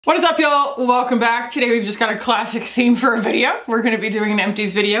What is up, y'all? Welcome back. Today we've just got a classic theme for a video. We're gonna be doing an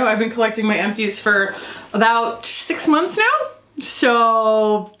empties video. I've been collecting my empties for about 6 months now.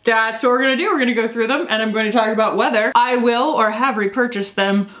 So that's what we're gonna do. We're gonna go through them and I'm going to talk about whether I will or have repurchased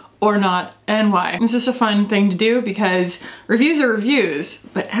them or not and why. It's just a fun thing to do because reviews are reviews,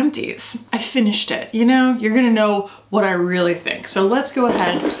 but empties, I finished it. You know, you're gonna know what I really think. So let's go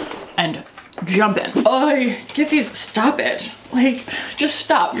ahead and jump in. Oh, get these, stop it. Like, just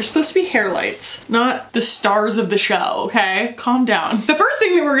stop. You're supposed to be hair lights, not the stars of the show, okay? Calm down. The first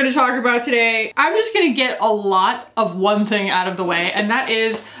thing that we're gonna talk about today, I'm just gonna get a lot of one thing out of the way, and that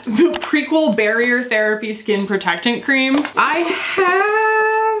is the Prequel Barrier Therapy Skin Protectant Cream. I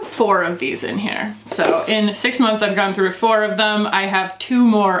have 4 of these in here. So in 6 months, I've gone through 4 of them. I have 2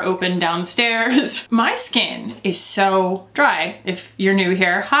 more open downstairs. My skin is so dry. If you're new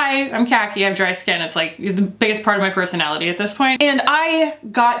here, hi, I'm Khaki, I have dry skin. It's like the biggest part of my personality at this point. And I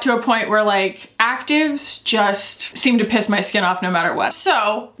got to a point where like actives just seem to piss my skin off no matter what.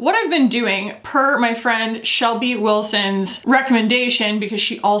 So what I've been doing, per my friend Shelby Wilson's recommendation, because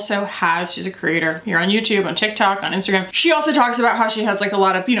she also has, she's a creator here on YouTube, on TikTok, on Instagram. She also talks about how she has like a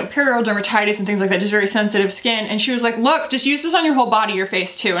lot of, you know, perioral dermatitis and things like that, just very sensitive skin. And she was like, look, just use this on your whole body, your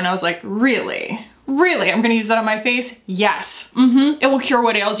face too. And I was like, really? Really? I'm gonna use that on my face? Yes. It will cure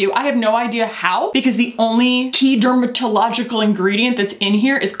what ails you. I have no idea how, because the only key dermatological ingredient that's in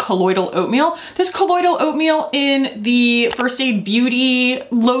here is colloidal oatmeal. There's colloidal oatmeal in the First Aid Beauty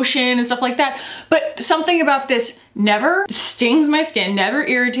lotion and stuff like that, but something about this never stings my skin, never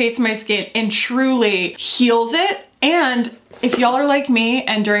irritates my skin, and truly heals it. And if y'all are like me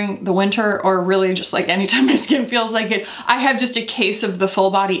and during the winter, or really just like anytime my skin feels like it, I have just a case of the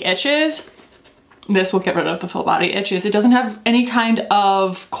full body itches. This will get rid of the full body itches. It doesn't have any kind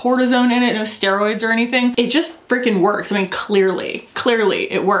of cortisone in it, no steroids or anything. It just freaking works. I mean, clearly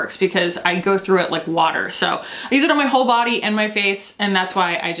it works because I go through it like water. So I use it on my whole body and my face, and that's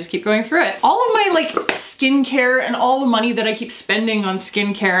why I just keep going through it. All of my like skincare and all the money that I keep spending on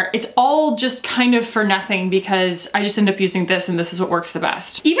skincare, it's all just kind of for nothing because I just end up using this, and this is what works the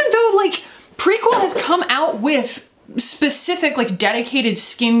best. Even though like Prequel has come out with specific like dedicated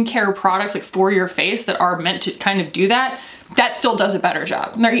skincare products like for your face that are meant to kind of do that, that still does a better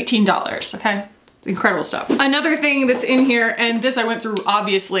job. And they're $18, okay? It's incredible stuff. Another thing that's in here, and this I went through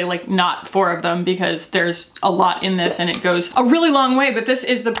obviously like not 4 of them because there's a lot in this and it goes a really long way, but this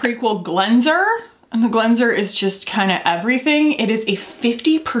is the Prequel Cleanser. And the cleanser is just kind of everything. It is a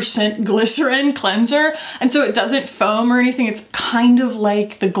 50% glycerin cleanser. And so it doesn't foam or anything. It's kind of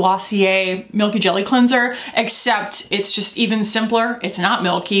like the Glossier Milky Jelly Cleanser, except it's just even simpler. It's not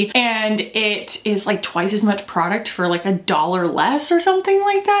milky. And it is like twice as much product for like $1 less or something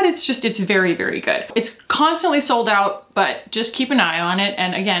like that. It's just, it's very, very good. It's constantly sold out, but just keep an eye on it.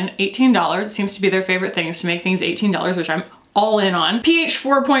 And again, $18. It seems to be their favorite thing is to make things $18, which I'm all in on. pH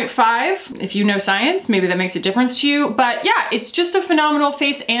 4.5, if you know science, maybe that makes a difference to you. But yeah, it's just a phenomenal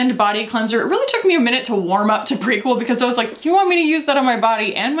face and body cleanser. It really took me a minute to warm up to Prequel because I was like, you want me to use that on my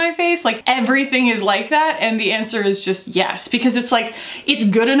body and my face? Like everything is like that. And the answer is just yes, because it's like, it's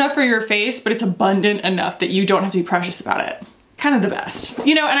good enough for your face, but it's abundant enough that you don't have to be precious about it. Kind of the best.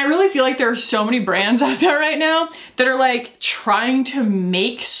 You know, and I really feel like there are so many brands out there right now that are like trying to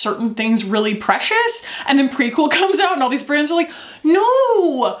make certain things really precious, and then Prequel comes out and all these brands are like,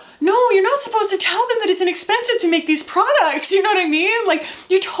 no, you're not supposed to tell them that it's inexpensive to make these products, you know what I mean? Like,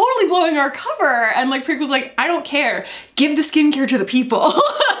 you're totally blowing our cover. And like Prequel's like, I don't care, give the skincare to the people.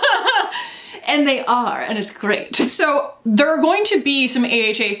 And they are, and it's great. So there are going to be some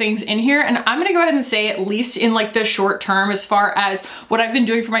AHA things in here, and I'm gonna go ahead and say, at least in like the short term, as far as what I've been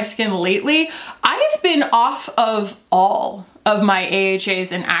doing for my skin lately, I've been off of all of my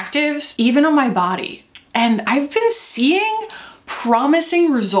AHAs and actives, even on my body. And I've been seeing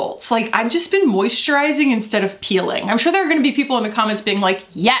promising results. Like I've just been moisturizing instead of peeling. I'm sure there are gonna be people in the comments being like,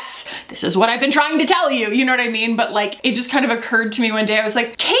 yes, this is what I've been trying to tell you, you know what I mean? But like, it just kind of occurred to me one day, I was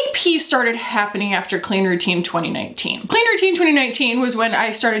like, KP started happening after Clean Routine 2019. Clean Routine 2019 was when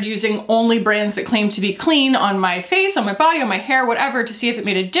I started using only brands that claimed to be clean on my face, on my body, on my hair, whatever, to see if it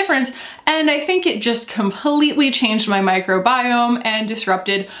made a difference. And I think it just completely changed my microbiome and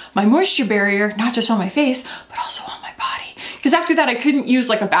disrupted my moisture barrier, not just on my face, but also on my body. Because after that, I couldn't use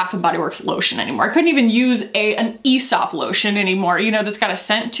like a Bath & Body Works lotion anymore. I couldn't even use an Aesop lotion anymore, you know, that's got a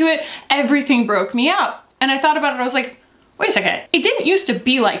scent to it. Everything broke me out. And I thought about it, I was like, wait a second, it didn't used to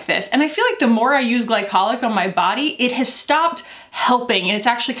be like this. And I feel like the more I use glycolic on my body, it has stopped helping, and it's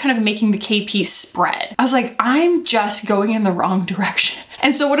actually kind of making the KP spread. I was like, I'm just going in the wrong direction.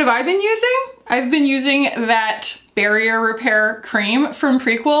 And so what have I been using? I've been using that barrier repair cream from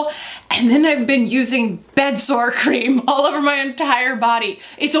Prequel, and then I've been using bed sore cream all over my entire body.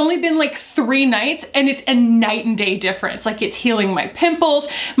 It's only been like 3 nights and it's a night and day difference. Like, it's healing my pimples,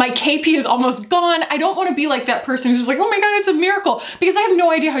 my KP is almost gone. I don't want to be like that person who's just like, oh my God, it's a miracle, because I have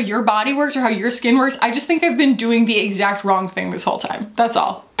no idea how your body works or how your skin works. I just think I've been doing the exact wrong thing this whole time. That's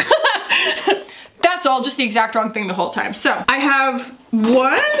all. That's all, just the exact wrong thing the whole time. So I have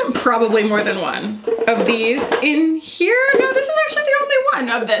one, probably more than one of these in here. No, this is actually the only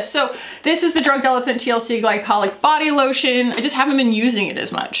one of this. So this is the Drunk Elephant TLC Glycolic Body Lotion. I just haven't been using it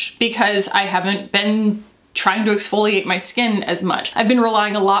as much because I haven't been trying to exfoliate my skin as much. I've been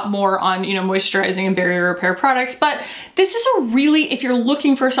relying a lot more on, you know, moisturizing and barrier repair products, but this is a really, if you're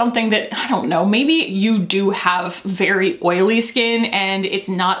looking for something that, I don't know, maybe you do have very oily skin and it's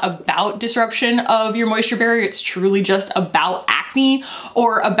not about disruption of your moisture barrier, it's truly just about acne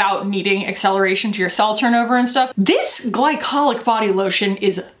or about needing acceleration to your cell turnover and stuff. This glycolic body lotion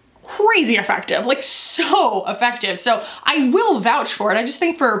is crazy effective, like so effective. So I will vouch for it. I just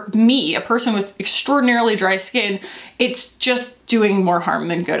think for me, a person with extraordinarily dry skin, it's just doing more harm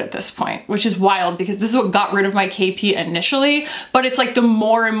than good at this point, which is wild because this is what got rid of my KP initially. But it's like the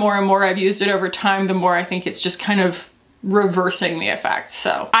more and more and more I've used it over time, the more I think it's just kind of reversing the effect.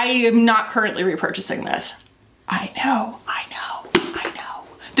 So I am not currently repurchasing this. I know.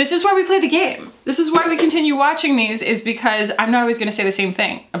 This is why we play the game. This is why we continue watching these, is because I'm not always gonna say the same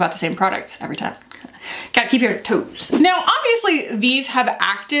thing about the same products every time. Gotta keep your toes. Now, obviously these have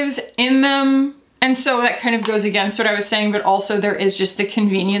actives in them, and so that kind of goes against what I was saying, but also there is just the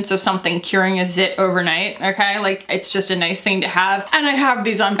convenience of something curing a zit overnight, okay? Like, it's just a nice thing to have. And I have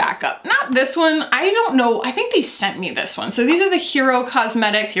these on backup. Not this one, I don't know, I think they sent me this one. So these are the Hero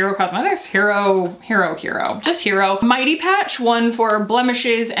Mighty Patch, one for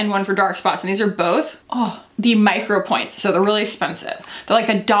blemishes and one for dark spots. And these are both, the micro points. So they're really expensive. They're like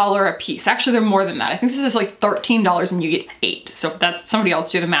 $1 a piece. Actually, they're more than that. I think this is like $13 and you get 8. So that's, somebody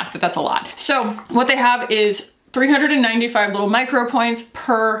else do the math, but that's a lot. So what they have is 395 little micro points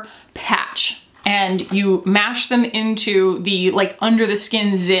per patch. And you mash them into the like under the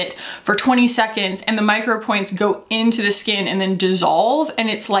skin zit for 20 seconds and the micro points go into the skin and then dissolve, and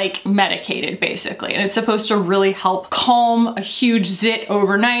it's like medicated basically. And it's supposed to really help calm a huge zit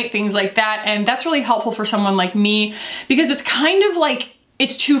overnight, things like that. And that's really helpful for someone like me because it's kind of like,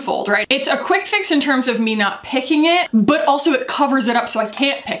 it's twofold, right? It's a quick fix in terms of me not picking it, but also it covers it up so I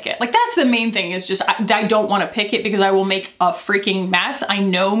can't pick it. Like, that's the main thing, is just I don't want to pick it because I will make a freaking mess. I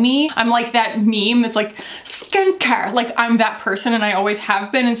know me. I'm like that meme that's like, skincare. Like, I'm that person and I always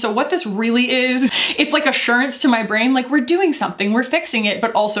have been. And so what this really is, it's like assurance to my brain, like, we're doing something, we're fixing it,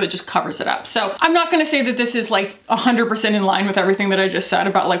 but also it just covers it up. So I'm not gonna say that this is like 100% in line with everything that I just said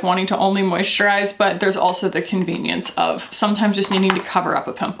about like wanting to only moisturize, but there's also the convenience of sometimes just needing to cover up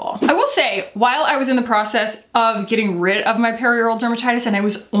a pimple. I will say, while I was in the process of getting rid of my perioral dermatitis and I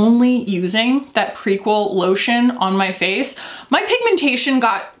was only using that Prequel lotion on my face, my pigmentation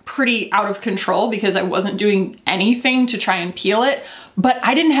got pretty out of control because I wasn't doing anything to try and peel it, but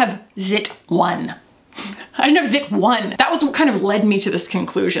I didn't have zit 1. I didn't have zit 1. That was what kind of led me to this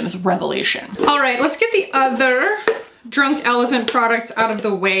conclusion, this revelation. All right, let's get the other Drunk Elephant products out of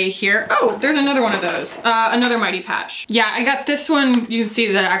the way here. Oh, there's another one of those. Another Mighty Patch. Yeah, I got this one. You can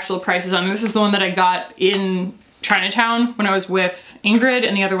see the actual prices on it. This is the one that I got in Chinatown when I was with Ingrid,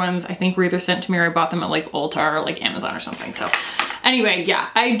 and the other ones I think were either sent to me or I bought them at like Ulta or like Amazon or something. So anyway, yeah,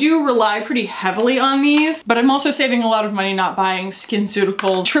 I do rely pretty heavily on these, but I'm also saving a lot of money not buying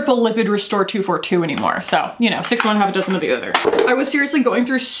SkinCeuticals Triple Lipid Restore 242 anymore. So, you know, 6 of one, half a dozen of the other. I was seriously going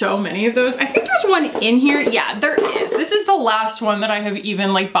through so many of those. I think there's one in here. Yeah, there is. This is the last one that I have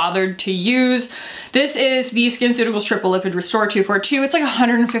even like bothered to use. This is the SkinCeuticals Triple Lipid Restore 242. It's like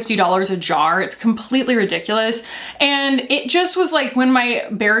 $150 a jar. It's completely ridiculous. And it just was like, when my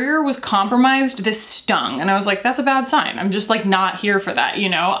barrier was compromised, this stung. And I was like, that's a bad sign. I'm just like not here for that, you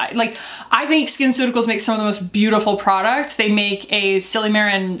know? I think SkinCeuticals make some of the most beautiful products. They make a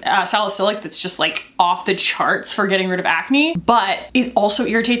Silymarin salicylic that's just like off the charts for getting rid of acne, but it also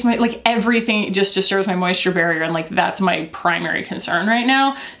irritates my, like everything just disturbs my moisture barrier, and like that's my primary concern right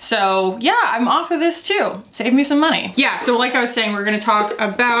now. So yeah, I'm off of this too. Save me some money. Yeah, so like I was saying, we're gonna talk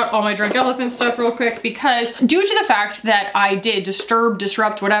about all my Drunk Elephant stuff real quick, because due to the fact that I did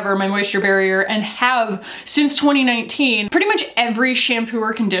disrupt, whatever, my moisture barrier, and have since 2019, pretty much every shampoo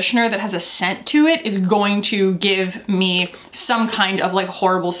or conditioner that has a scent to it is going to give me some kind of like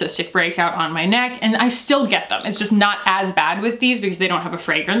horrible cystic breakout on my neck, and I still get them. It's just not as bad with these because they don't have a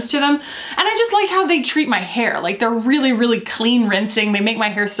fragrance to them. And I just like how they treat my hair. Like they're really, really clean rinsing. They make my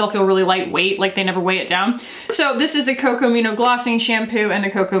hair still feel really lightweight, like they never weigh it down. So this is the Coco Mino Glossing Shampoo and the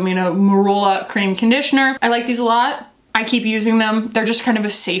Coco Mino Marula Cream Conditioner. I like these a lot. I keep using them. They're just kind of a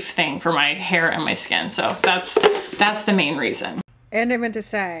safe thing for my hair and my skin. So that's the main reason. And I meant to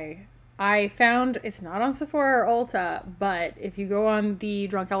say, I found, it's not on Sephora or Ulta, but if you go on the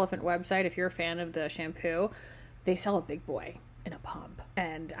Drunk Elephant website, if you're a fan of the shampoo, they sell a big boy in a pump.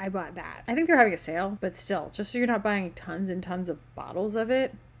 And I bought that. I think they're having a sale, but still, just so you're not buying tons and tons of bottles of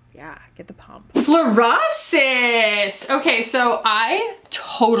it, yeah, get the pump. Florasis! Okay, so I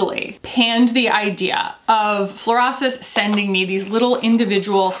totally panned the idea of Florasis sending me these little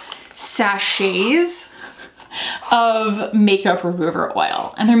individual sachets of makeup remover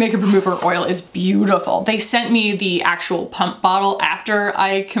oil, and their makeup remover oil is beautiful. They sent me the actual pump bottle after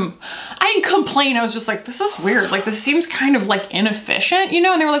I didn't complain. I was just like, this is weird. Like, this seems kind of like inefficient, you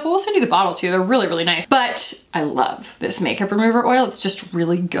know? And they were like, well, we'll send you the bottle too. They're really, really nice. But I love this makeup remover oil. It's just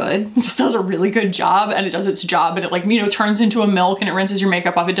really good. It just does a really good job, and it does its job, and it, like, you know, turns into a milk and it rinses your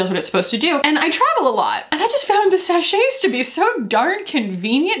makeup off. It does what it's supposed to do. And I travel a lot, and I just found the sachets to be so darn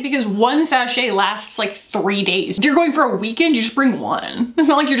convenient because one sachet lasts like 3 days. If you're going for a weekend, you just bring one. It's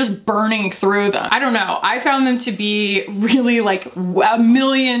not like you're just burning through them. I don't know. I found them to be really like a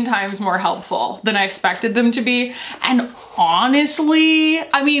million times more helpful than I expected them to be. And honestly,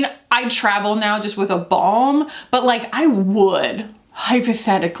 I mean, I travel now just with a balm, but like I would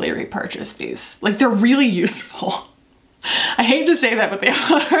hypothetically repurchase these. Like they're really useful. I hate to say that, but they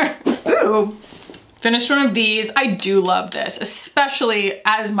are. Ooh. Finished one of these. I do love this, especially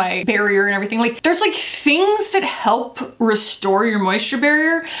as my barrier and everything. Like there's like things that help restore your moisture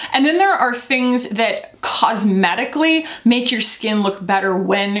barrier. And then there are things that cosmetically make your skin look better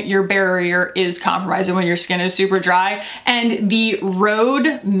when your barrier is compromised and when your skin is super dry. And the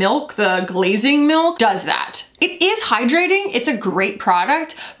Rhode milk, the glazing milk, does that. It is hydrating. It's a great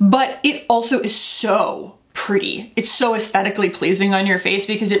product, but it also is so pretty. It's so aesthetically pleasing on your face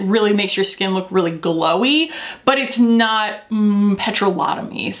because it really makes your skin look really glowy, but it's not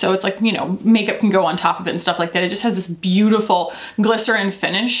petrolotomy. So it's like, you know, makeup can go on top of it and stuff like that. It just has this beautiful glycerin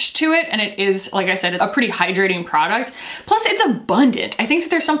finish to it. And it is, like I said, a pretty hydrating product. Plus it's abundant. I think that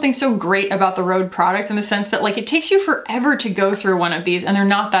there's something so great about the Rhode products in the sense that like it takes you forever to go through one of these and they're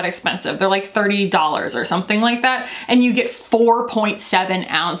not that expensive. They're like $30 or something like that. And you get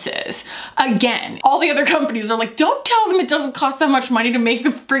 4.7 ounces. Again, all the other companies are like, don't tell them it doesn't cost that much money to make the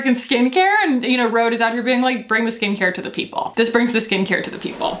freaking skincare. And you know, Rhode is out here being like, bring the skincare to the people. This brings the skincare to the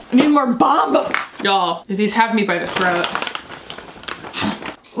people. I need more bomb. Y'all, these have me by the throat.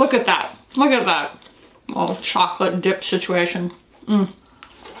 Look at that. Look at that. Oh, chocolate dip situation.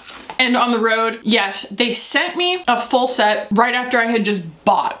 And on the Rhode, yes, they sent me a full set right after I had just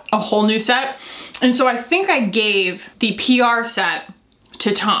bought a whole new set. And so I think I gave the PR set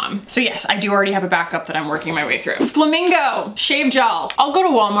to Tom. So yes, I do already have a backup that I'm working my way through. Flamingo Shave Gel. I'll go to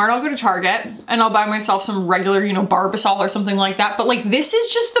Walmart, I'll go to Target, and I'll buy myself some regular, you know, Barbasol or something like that. But like, this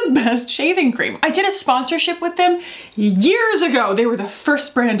is just the best shaving cream. I did a sponsorship with them years ago. They were the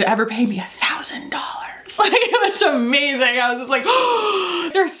first brand to ever pay me $1,000. Like, it was amazing. I was just like, oh,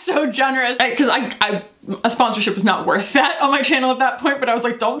 they're so generous. Because a sponsorship was not worth that on my channel at that point, but I was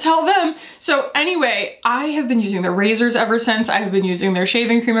like, don't tell them. So anyway, I have been using their razors ever since. I have been using their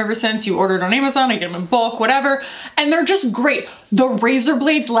shaving cream ever since. You ordered on Amazon, I get them in bulk, whatever. And they're just great. The razor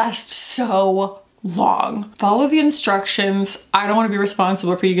blades last so long. Follow the instructions. I don't want to be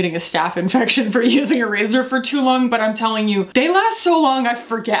responsible for you getting a staph infection for using a razor for too long, but I'm telling you, they last so long I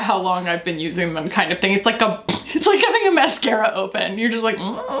forget how long I've been using them kind of thing. It's like having a mascara open. You're just like,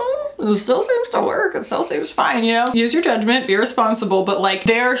 it still seems to work. It still seems fine, you know? Use your judgment, be responsible, but like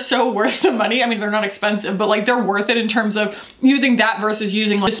they're so worth the money. I mean, they're not expensive, but like they're worth it in terms of using that versus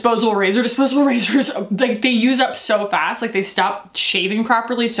using like disposable razor. Disposable razors, like they use up so fast, like they stop shaving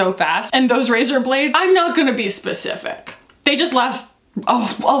properly so fast. And those razor blades, I'm not gonna be specific. They just last a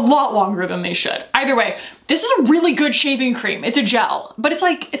lot longer than they should. Either way, this is a really good shaving cream. It's a gel, but it's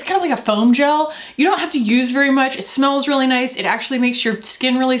kind of like a foam gel. You don't have to use very much. It smells really nice. It actually makes your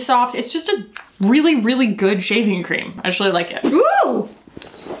skin really soft. It's just a really, really good shaving cream. I just really like it. Ooh!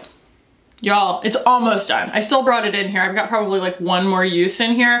 Y'all, it's almost done. I still brought it in here. I've got probably like one more use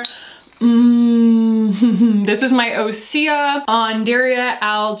in here. This is my OSEA Undaria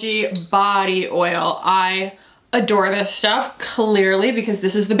Algae Body Oil. I adore this stuff, clearly, because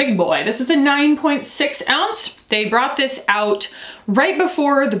this is the big boy. This is the 9.6 ounce. They brought this out right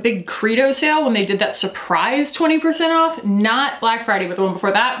before the big Credo sale when they did that surprise 20% off, not Black Friday, but the one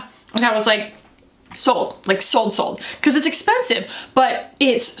before that. And I was like, sold, like sold, because it's expensive, but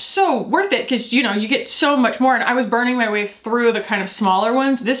it's so worth it because, you know, you get so much more. And I was burning my way through the kind of smaller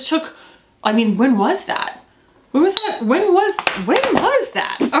ones. This took, I mean, when was that? When was that? When was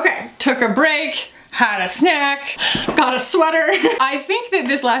that? Okay, took a break, had a snack, got a sweater. I think that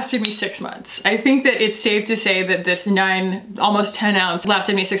this lasted me 6 months. I think that it's safe to say that this almost 10 ounce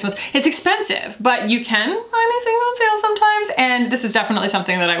lasted me 6 months. It's expensive, but you can find these things on sale sometimes. And this is definitely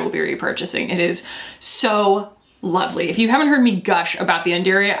something that I will be repurchasing. It is so lovely. If you haven't heard me gush about the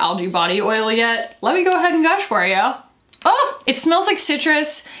Undaria Algae Body Oil yet, let me go ahead and gush for you. Oh, it smells like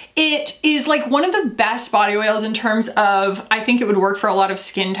citrus. It is like one of the best body oils in terms of, I think it would work for a lot of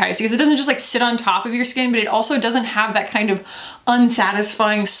skin types because it doesn't just like sit on top of your skin, but it also doesn't have that kind of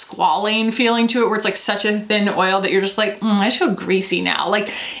unsatisfying squalane feeling to it where it's like such a thin oil that you're just like, I just feel greasy now.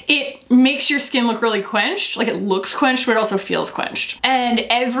 Like it makes your skin look really quenched. Like it looks quenched, but it also feels quenched. And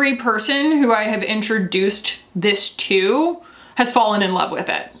every person who I have introduced this to has fallen in love with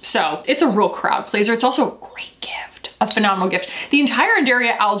it. So it's a real crowd pleaser. It's also a great gift, a phenomenal gift. The entire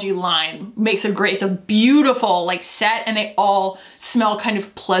Undaria Algae line makes a great, it's a beautiful like set, and they all smell kind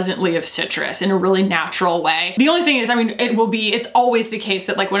of pleasantly of citrus in a really natural way. The only thing is, I mean, it's always the case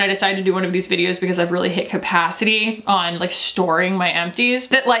that like when I decide to do one of these videos because I've really hit capacity on like storing my empties,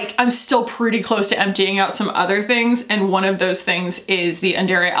 that like I'm still pretty close to emptying out some other things. And one of those things is the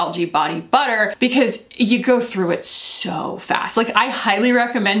Undaria Algae Body Butter because you go through it so fast. Like I highly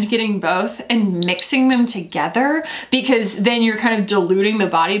recommend getting both and mixing them together because then you're kind of diluting the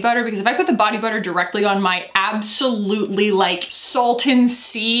body butter, because if I put the body butter directly on my absolutely like Salton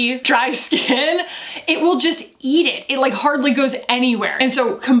Sea dry skin, it will just eat it. It like hardly goes anywhere. And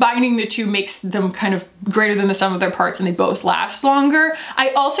so combining the two makes them kind of greater than the sum of their parts, and they both last longer. I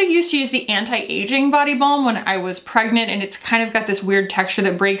also used to use the anti-aging body balm when I was pregnant, and it's kind of got this weird texture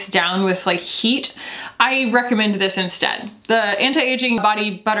that breaks down with like heat. I recommend this instead. The anti-aging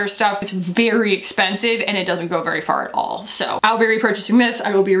body butter stuff, it's very expensive and it doesn't go very far at all. So I'll be repurchasing this.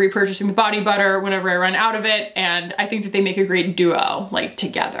 I will be repurchasing the body butter whenever I run out of it. And I think that they make a great duo, like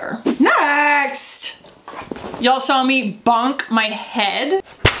together. Next, y'all saw me bonk my head.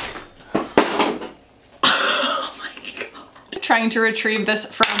 Oh my God. Trying to retrieve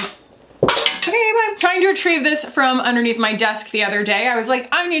this from trying to retrieve this from underneath my desk the other day. I was like,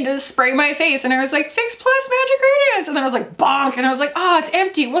 I need to spray my face. And I was like, Fix Plus Magic Radiance. And then I was like, bonk. And I was like, oh, it's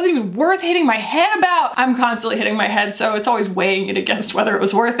empty. It wasn't even worth hitting my head about. I'm constantly hitting my head, so it's always weighing it against whether it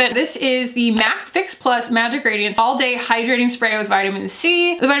was worth it. This is the MAC Fix Plus Magic Radiance All Day Hydrating Spray with Vitamin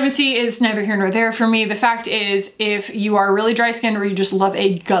C. The vitamin C is neither here nor there for me. The fact is, if you are really dry skinned or you just love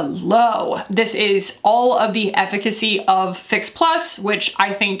a glow, this is all of the efficacy of Fix Plus, which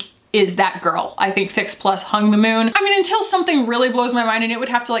I think is that girl. I think Fix Plus hung the moon. I mean, until something really blows my mind, and it would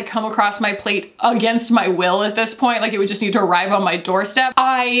have to like come across my plate against my will at this point, like it would just need to arrive on my doorstep.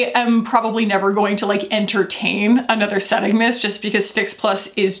 I am probably never going to like entertain another setting mist just because Fix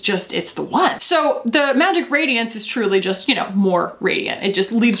Plus is just, it's the one. So the Magic Radiance is truly just, you know, more radiant. It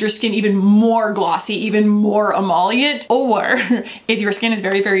just leaves your skin even more glossy, even more emollient. Or if your skin is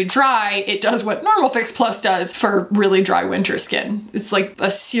very, very dry, it does what normal Fix Plus does for really dry winter skin. It's like a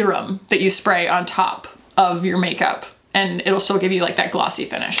serum that you spray on top of your makeup, and it'll still give you like that glossy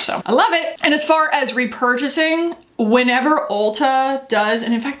finish. So I love it. And as far as repurchasing, whenever Ulta does,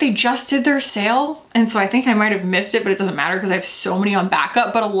 and in fact they just did their sale, and so I think I might have missed it, but it doesn't matter because I have so many on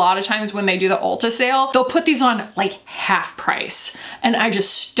backup. But a lot of times when they do the Ulta sale, they'll put these on like half price, and I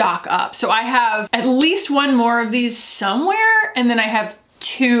just stock up. So I have at least one more of these somewhere, and then I have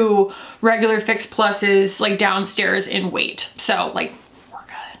 2 regular Fix Pluses like downstairs in weight. So like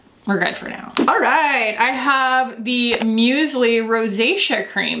we're good for now. All right, I have the Musely Rosacea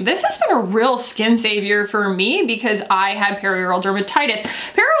Cream. This has been a real skin savior for me because I had perioral dermatitis.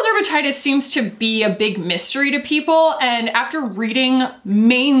 Perioral dermatitis seems to be a big mystery to people, and after reading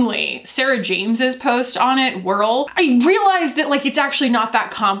mainly Sarah James's post on it, Whirl, I realized that like it's actually not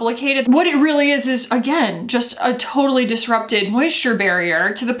that complicated. What it really is again, just a totally disrupted moisture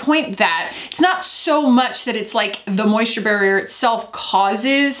barrier, to the point that it's not so much that it's like the moisture barrier itself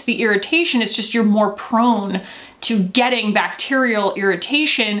causes the irritation, it's just you're more prone to getting bacterial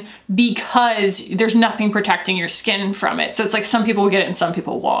irritation because there's nothing protecting your skin from it. So it's like some people will get it and some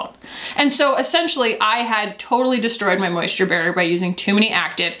people won't. And so essentially I had totally destroyed my moisture barrier by using too many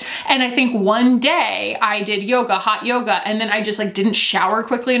actives. And I think one day I did yoga, hot yoga, and then I just like didn't shower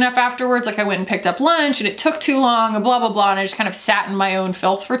quickly enough afterwards. Like I went and picked up lunch and it took too long and blah, blah, blah. And I just kind of sat in my own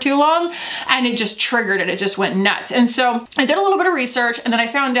filth for too long and it just triggered it. It just went nuts. And so I did a little bit of research and then I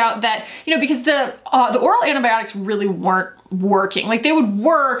found out that, you know, because the oral antibiotics really weren't working. Like they would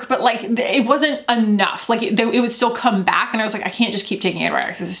work, but like it wasn't enough. Like it would still come back. And I was like, I can't just keep taking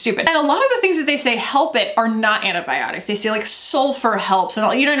antibiotics. This is stupid. And a lot of the things that they say help it are not antibiotics. They say like sulfur helps and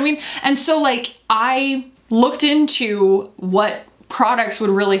all, you know what I mean? And so like I looked into what products would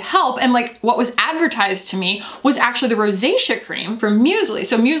really help, and like what was advertised to me was actually the rosacea cream from Musely.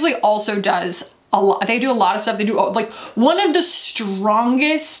 So Musely also does a lot. They do a lot of stuff. They do like one of the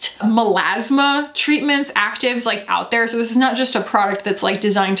strongest melasma treatments, actives like out there. So this is not just a product that's like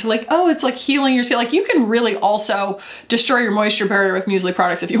designed to like, oh, it's like healing your skin. Like you can really also destroy your moisture barrier with Musely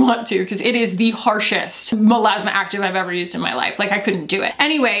products if you want to, because it is the harshest melasma active I've ever used in my life. Like I couldn't do it.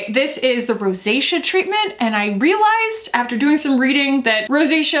 Anyway, this is the rosacea treatment. And I realized after doing some reading that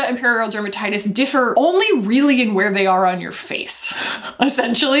rosacea and perioral dermatitis differ only really in where they are on your face,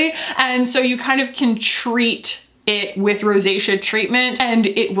 essentially. And so you kind of can treat it with rosacea treatment and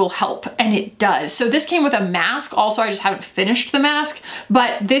it will help, and it does. So this came with a mask. Also, I just haven't finished the mask,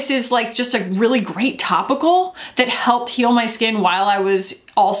 but this is like just a really great topical that helped heal my skin while I was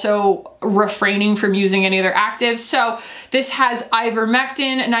also refraining from using any other actives. So this has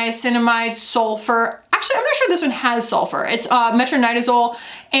ivermectin, niacinamide, sulfur. Actually, I'm not sure this one has sulfur. It's metronidazole,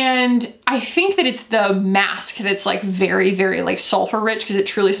 and I think that it's the mask that's like very, very like sulfur rich because it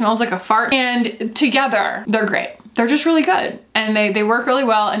truly smells like a fart. And together, they're great. They're just really good, and they work really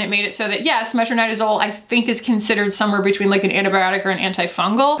well, and it made it so that yes, metronidazole I think is considered somewhere between like an antibiotic or an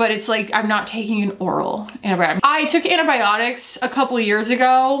antifungal, but it's like I'm not taking an oral antibiotic. I took antibiotics a couple of years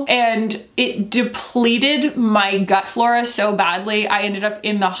ago and it depleted my gut flora so badly I ended up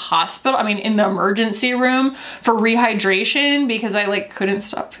in the hospital, I mean in the emergency room for rehydration because I like couldn't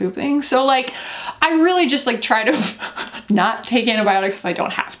stop pooping. So like I really just like try to not take antibiotics if I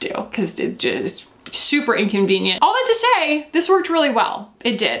don't have to, because it just super inconvenient. All that to say, this worked really well.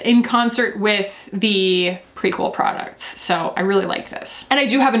 It did, in concert with the Prequel products. So I really like this. And I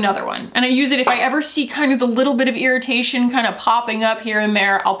do have another one, and I use it if I ever see kind of the little bit of irritation kind of popping up here and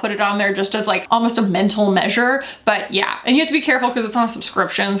there. I'll put it on there just as like almost a mental measure. But yeah, and you have to be careful because it's on a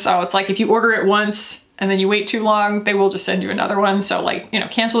subscription. So it's like if you order it once and then you wait too long, they will just send you another one. So like, you know,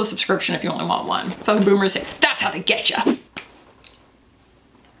 cancel the subscription if you only want one. So the boomers say, that's how they get you.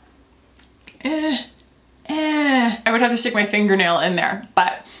 I would have to stick my fingernail in there,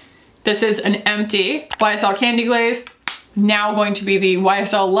 but this is an empty YSL Candy Glaze, now going to be the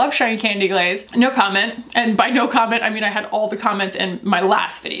YSL Love Shine Candy Glaze. No comment, and by no comment, I mean I had all the comments in my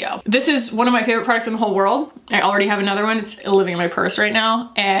last video. This is one of my favorite products in the whole world. I already have another one. It's living in my purse right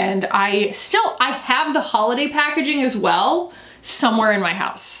now, and I have the holiday packaging as well somewhere in my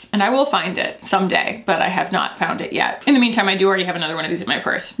house, and I will find it someday, but I have not found it yet. In the meantime, I do already have another one of these in my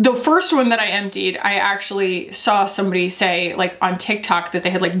purse. The first one that I emptied, I actually saw somebody say like on TikTok that they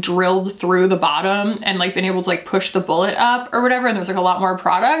had like drilled through the bottom and like been able to like push the bullet up or whatever, and there's like a lot more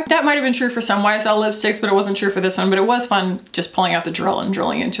product. That might have been true for some YSL lipsticks, but it wasn't true for this one. But it was fun just pulling out the drill and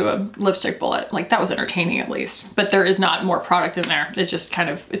drilling into a lipstick bullet. Like that was entertaining at least, but there is not more product in there. It's just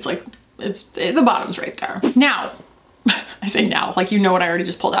kind of, it's like, the bottom's right there. Now, I say now, like you know what I already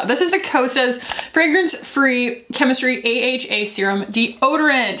just pulled out. This is the Kosas fragrance-free chemistry AHA serum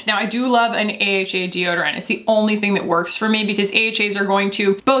deodorant. Now I do love an AHA deodorant. It's the only thing that works for me because AHAs are going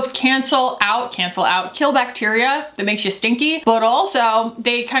to both cancel out, kill bacteria that makes you stinky, but also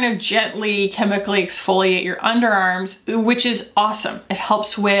they kind of gently chemically exfoliate your underarms, which is awesome. It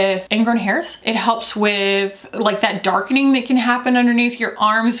helps with ingrown hairs. It helps with like that darkening that can happen underneath your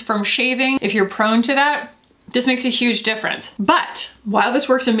arms from shaving. If you're prone to that, this makes a huge difference. But while this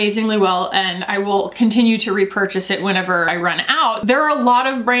works amazingly well, and I will continue to repurchase it whenever I run out, there are a lot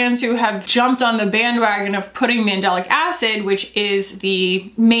of brands who have jumped on the bandwagon of putting mandelic acid, which is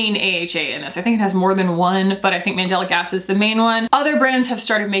the main AHA in this. I think it has more than one, but I think mandelic acid is the main one. Other brands have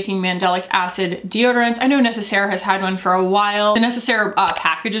started making mandelic acid deodorants. I know Necessaire has had one for a while. The Necessaire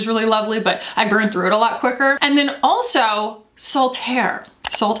package is really lovely, but I burn through it a lot quicker. And then also Saltaire.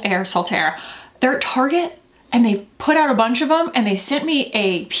 They're at Target. and they put out a bunch of them and they sent me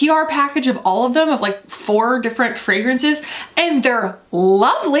a PR package of all of them of like 4 different fragrances, and they're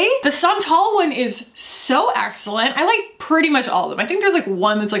lovely. The Santal one is so excellent. I like pretty much all of them. I think there's like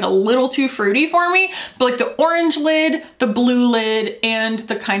one that's like a little too fruity for me, but like the orange lid, the blue lid, and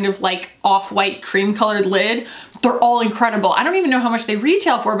the kind of like off-white cream colored lid, they're all incredible. I don't even know how much they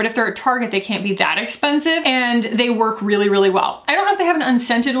retail for, but if they're at Target, they can't be that expensive, and they work really, really well. I don't know if they have an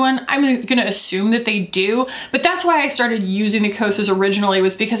unscented one. I'm gonna assume that they do, but that's why I started using the Kosas originally,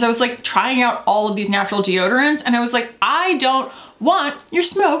 was because I was like trying out all of these natural deodorants, and I was like, I don't want your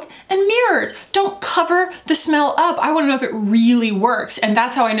smoke and mirrors. Don't cover the smell up. I want to know if it really works. And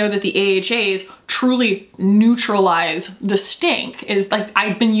that's how I know that the AHAs truly neutralize the stink, is like,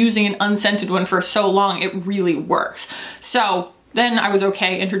 I've been using an unscented one for so long, it really works. So then I was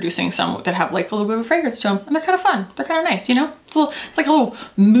okay introducing some that have like a little bit of a fragrance to them, and they're kind of fun. They're kind of nice, you know? It's like a little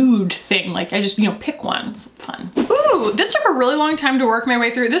mood thing. Like I just, you know, pick one. It's fun. Ooh, this took a really long time to work my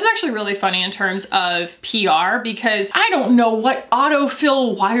way through. This is actually really funny in terms of PR, because I don't know what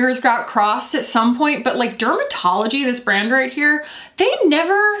autofill wires got crossed at some point, but like Dermatology, this brand right here, they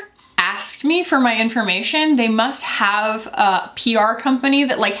never asked me for my information. They must have a PR company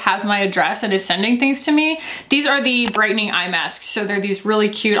that like has my address and is sending things to me. These are the brightening eye masks. So they're these really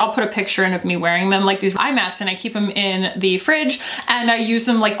cute, I'll put a picture in of me wearing them, like these eye masks, and I keep them in the fridge and I use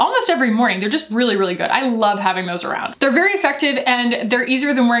them like almost every morning. They're just really, really good. I love having those around. They're very effective, and they're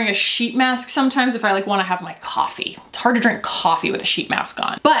easier than wearing a sheet mask sometimes if I like want to have my coffee. It's hard to drink coffee with a sheet mask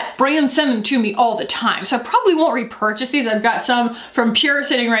on, but brands send them to me all the time. So I probably won't repurchase these. I've got some from Pure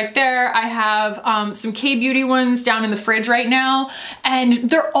sitting right there. I have some K-Beauty ones down in the fridge right now, and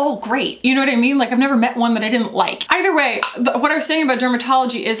they're all great. You know what I mean? Like I've never met one that I didn't like. Either way, what I was saying about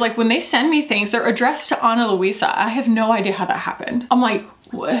Dermatology is like when they send me things, they're addressed to Ana Luisa. I have no idea how that happened. I'm like,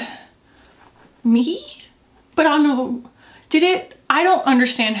 what? Me? But did it? I don't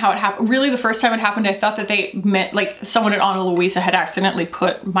understand how it happened. Really, the first time it happened, I thought that they meant like someone at Ana Luisa had accidentally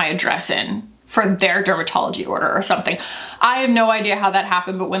put my address in for their Dermatology order or something. I have no idea how that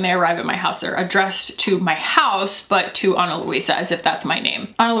happened, but when they arrive at my house, they're addressed to my house, but to Ana Luisa, as if that's my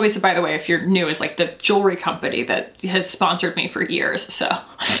name. Ana Luisa, by the way, if you're new, is like the jewelry company that has sponsored me for years. So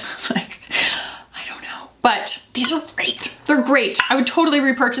it's like, I don't know. But these are great. They're great. I would totally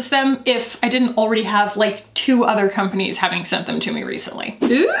repurchase them if I didn't already have like 2 other companies having sent them to me recently.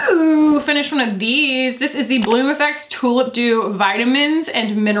 Ooh, finished one of these. This is the Bloomeffects Tulip Dew Vitamins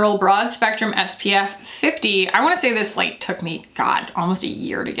and Mineral Broad Spectrum SPF 50. I want to say this like took me, God, almost a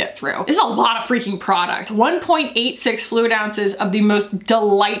year to get through. This is a lot of freaking product. 1.86 fluid ounces of the most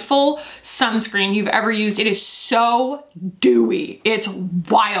delightful sunscreen you've ever used. It is so dewy. It's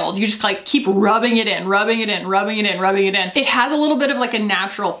wild. You just like keep rubbing it in, rubbing it in, rubbing it in, rubbing it in. It has a little bit of like a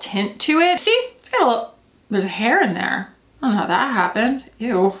natural tint to it. See, it's got a little, there's a hair in there. I don't know how that happened.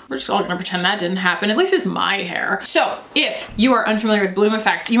 Ew, we're just all gonna pretend that didn't happen. At least it's my hair. So if you are unfamiliar with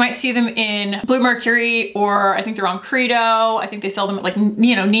Bloomeffects, you might see them in Blue Mercury, or I think they're on Credo. I think they sell them at like,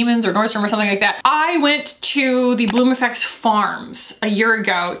 you know, Neiman's or Nordstrom or something like that. I went to the Bloomeffects farms a year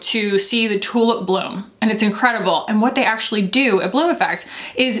ago to see the tulip bloom, and it's incredible. And what they actually do at Bloomeffects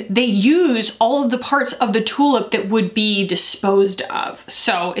is they use all of the parts of the tulip that would be disposed of.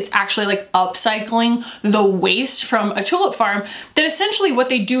 So it's actually like upcycling the waste from a tulip farm. That essentially what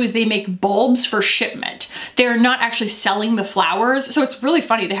they do is they make bulbs for shipment. They're not actually selling the flowers. So it's really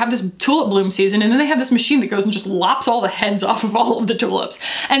funny. They have this tulip bloom season, and then they have this machine that goes and just lops all the heads off of all of the tulips.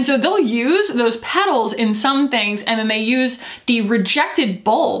 And so they'll use those petals in some things, and then they use the rejected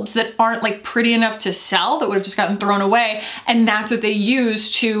bulbs that aren't like pretty enough to sell, that would have just gotten thrown away. And that's what they use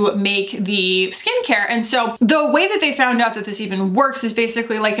to make the skincare. And so the way that they found out that this even works is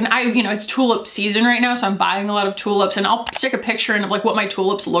basically like, you know, it's tulip season right now, so I'm buying a lot of tulips, and I'll stick a picture in of like what my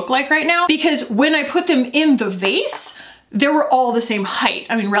tulips look like right now, because when I put them in the vase, they were all the same height.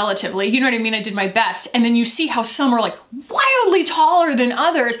 I mean, relatively, you know what I mean? I did my best. And then you see how some are like wildly taller than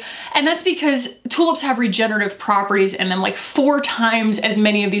others. And that's because tulips have regenerative properties in them, like 4 times as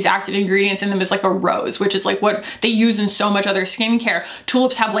many of these active ingredients in them as like a rose, which is like what they use in so much other skincare.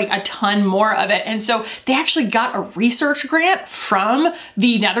 Tulips have like a ton more of it. And so they actually got a research grant from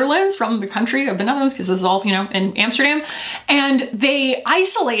the Netherlands, from the country of the Netherlands, because this is all, you know, in Amsterdam. And they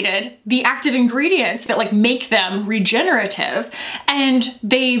isolated the active ingredients that like make them regenerative, and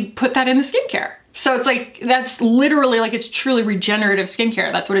they put that in the skincare. So it's like, that's literally like, it's truly regenerative skincare.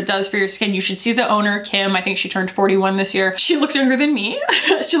 That's what it does for your skin. You should see the owner, Kim. I think she turned 41 this year. She looks younger than me.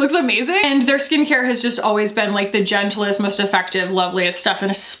 She looks amazing. And their skincare has just always been like the gentlest, most effective, loveliest stuff. And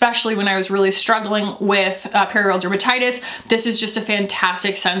especially when I was really struggling with perioral dermatitis, this is just a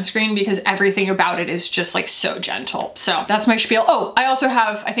fantastic sunscreen because everything about it is just like so gentle. So that's my spiel. Oh, I also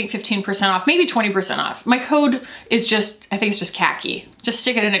have, I think 15% off, maybe 20% off. My code is just, I think it's just khaki. Just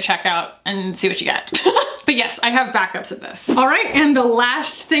stick it in a checkout and see what you get. But yes, I have backups of this. All right, and the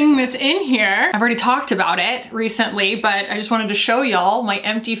last thing that's in here, I've already talked about it recently, but I just wanted to show y'all my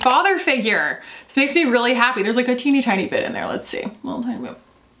empty father figure. This makes me really happy. There's like a teeny tiny bit in there. Let's see, a little tiny bit.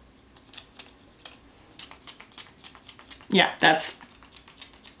 Yeah, that's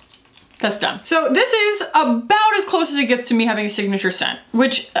done. So this is about as close as it gets to me having a signature scent,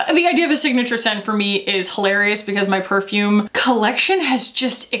 which the idea of a signature scent for me is hilarious because my perfume collection has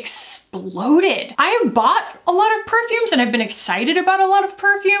just exploded. I have bought a lot of perfumes and I've been excited about a lot of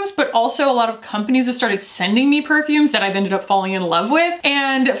perfumes, but also a lot of companies have started sending me perfumes that I've ended up falling in love with.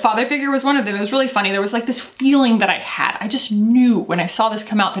 And Father Figure was one of them. It was really funny. There was like this feeling that I had. I just knew when I saw this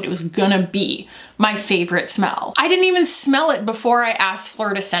come out that it was gonna be my favorite smell. I didn't even smell it before I asked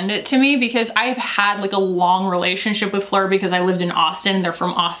Fleur to send it to me because I've had like a long relationship with Fleur because I lived in Austin and they're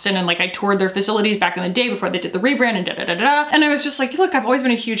from Austin and like I toured their facilities back in the day before they did the rebrand and da-da-da-da. And I was just like, look, I've always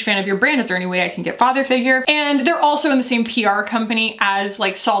been a huge fan of your brand. Is there any way I can get Father Figure? And they're also in the same PR company as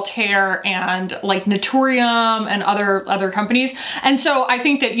like Saltaire and like Naturium and other companies. And so I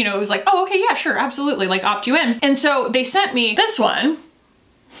think that, you know, it was like, oh, okay, yeah, sure, absolutely, like opt you in. And so they sent me this one.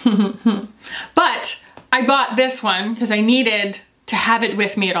 But I bought this one because I needed to have it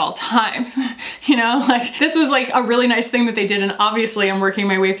with me at all times. You know, like this was like a really nice thing that they did. And obviously I'm working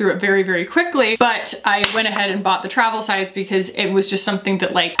my way through it very, very quickly, but I went ahead and bought the travel size because it was just something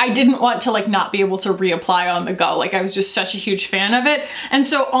that like, I didn't want to like not be able to reapply on the go. Like I was just such a huge fan of it. And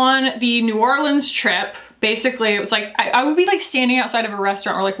so on the New Orleans trip, basically it was like, I would be like standing outside of a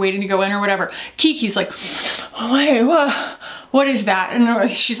restaurant or like waiting to go in or whatever. Kiki's like, oh, wait, what is that? And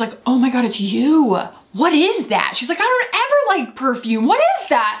she's like, oh my God, it's you. What is that? She's like, I don't ever like perfume. What is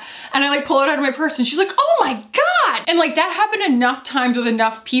that? And I like pull it out of my purse and she's like, oh my God. And like that happened enough times with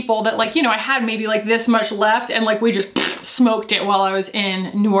enough people that like, you know, I had maybe like this much left and like we just smoked it while I was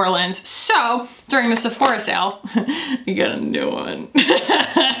in New Orleans. So during the Sephora sale, I got a new one.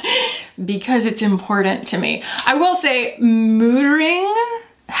 Because it's important to me. I will say Mood Ring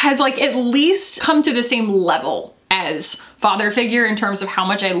has like at least come to the same level as Father Figure in terms of how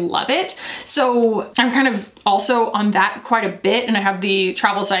much I love it. So I'm kind of also on that quite a bit, and I have the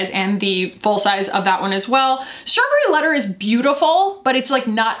travel size and the full size of that one as well. Strawberry Letter is beautiful, but it's like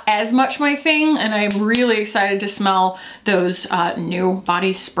not as much my thing, and I'm really excited to smell those new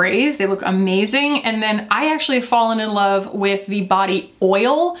body sprays. They look amazing. And then I actually have fallen in love with the body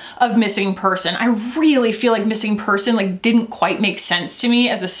oil of Missing Person. I really feel like Missing Person like didn't quite make sense to me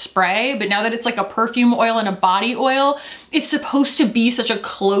as a spray, but now that it's like a perfume oil and a body oil, it's supposed to be such a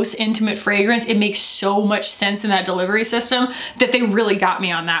close, intimate fragrance. It makes so much sense in that delivery system that they really got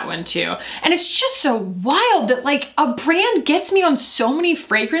me on that one too. And it's just so wild that like a brand gets me on so many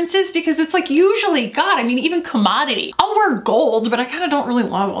fragrances because it's like usually, God, I mean, even commodity. I'll wear gold, but I kind of don't really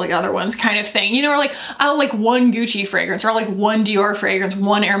love all the other ones kind of thing. You know, or like I'll like one Gucci fragrance or like one Dior fragrance,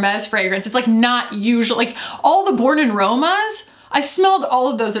 one Hermes fragrance. It's like not usual, like all the Born in Romas, I smelled all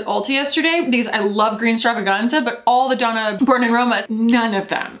of those at Ulta yesterday because I love Green Stravaganza, but all the Donna Born in Romas, none of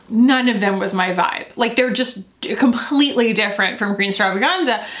them was my vibe. Like they're just completely different from Green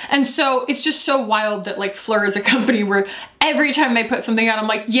Stravaganza. And so it's just so wild that like Fleur is a company where every time they put something out, I'm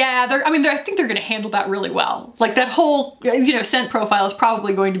like, yeah, I think they're gonna handle that really well. Like that whole, you know, scent profile is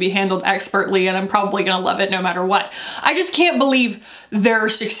probably going to be handled expertly and I'm probably gonna love it no matter what. I just can't believe their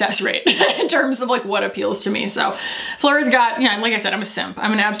success rate in terms of like what appeals to me. So Fleur's got, yeah, like I said, I'm a simp.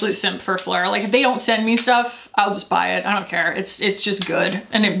 I'm an absolute simp for Fleur. Like if they don't send me stuff, I'll just buy it. I don't care. It's just good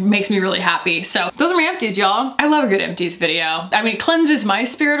and it makes me really happy. So those are my empties, y'all. I love a good empties video. I mean, it cleanses my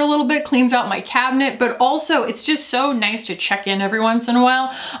spirit a little bit, cleans out my cabinet, but also it's just so nice to check in every once in a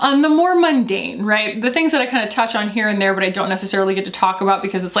while on the more mundane, right? The things that I kind of touch on here and there, but I don't necessarily get to talk about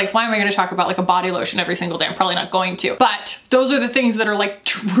because it's like, why am I going to talk about like a body lotion every single day? I'm probably not going to. But those are the things that are like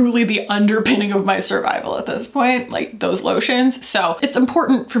truly the underpinning of my survival at this point, like those lotions. So it's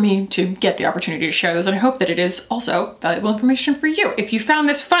important for me to get the opportunity to share those, and I hope that it is also valuable information for you. If you found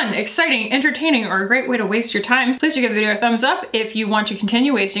this fun, exciting, entertaining, or a great way to waste your time, please do give the video a thumbs up. If you want to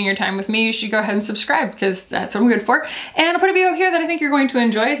continue wasting your time with me, you should go ahead and subscribe because that's what I'm good for. And I'll put a video here that I think you're going to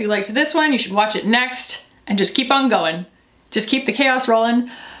enjoy. If you liked this one, you should watch it next and just keep on going. Just keep the chaos rolling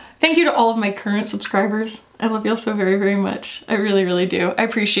Thank you to all of my current subscribers. I love y'all so very, very much. I really, really do. I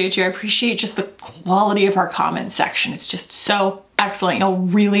appreciate you. I appreciate just the quality of our comment section. It's just so excellent. Y'all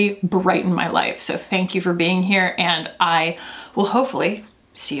really brighten my life. So thank you for being here, and I will hopefully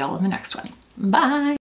see y'all in the next one. Bye.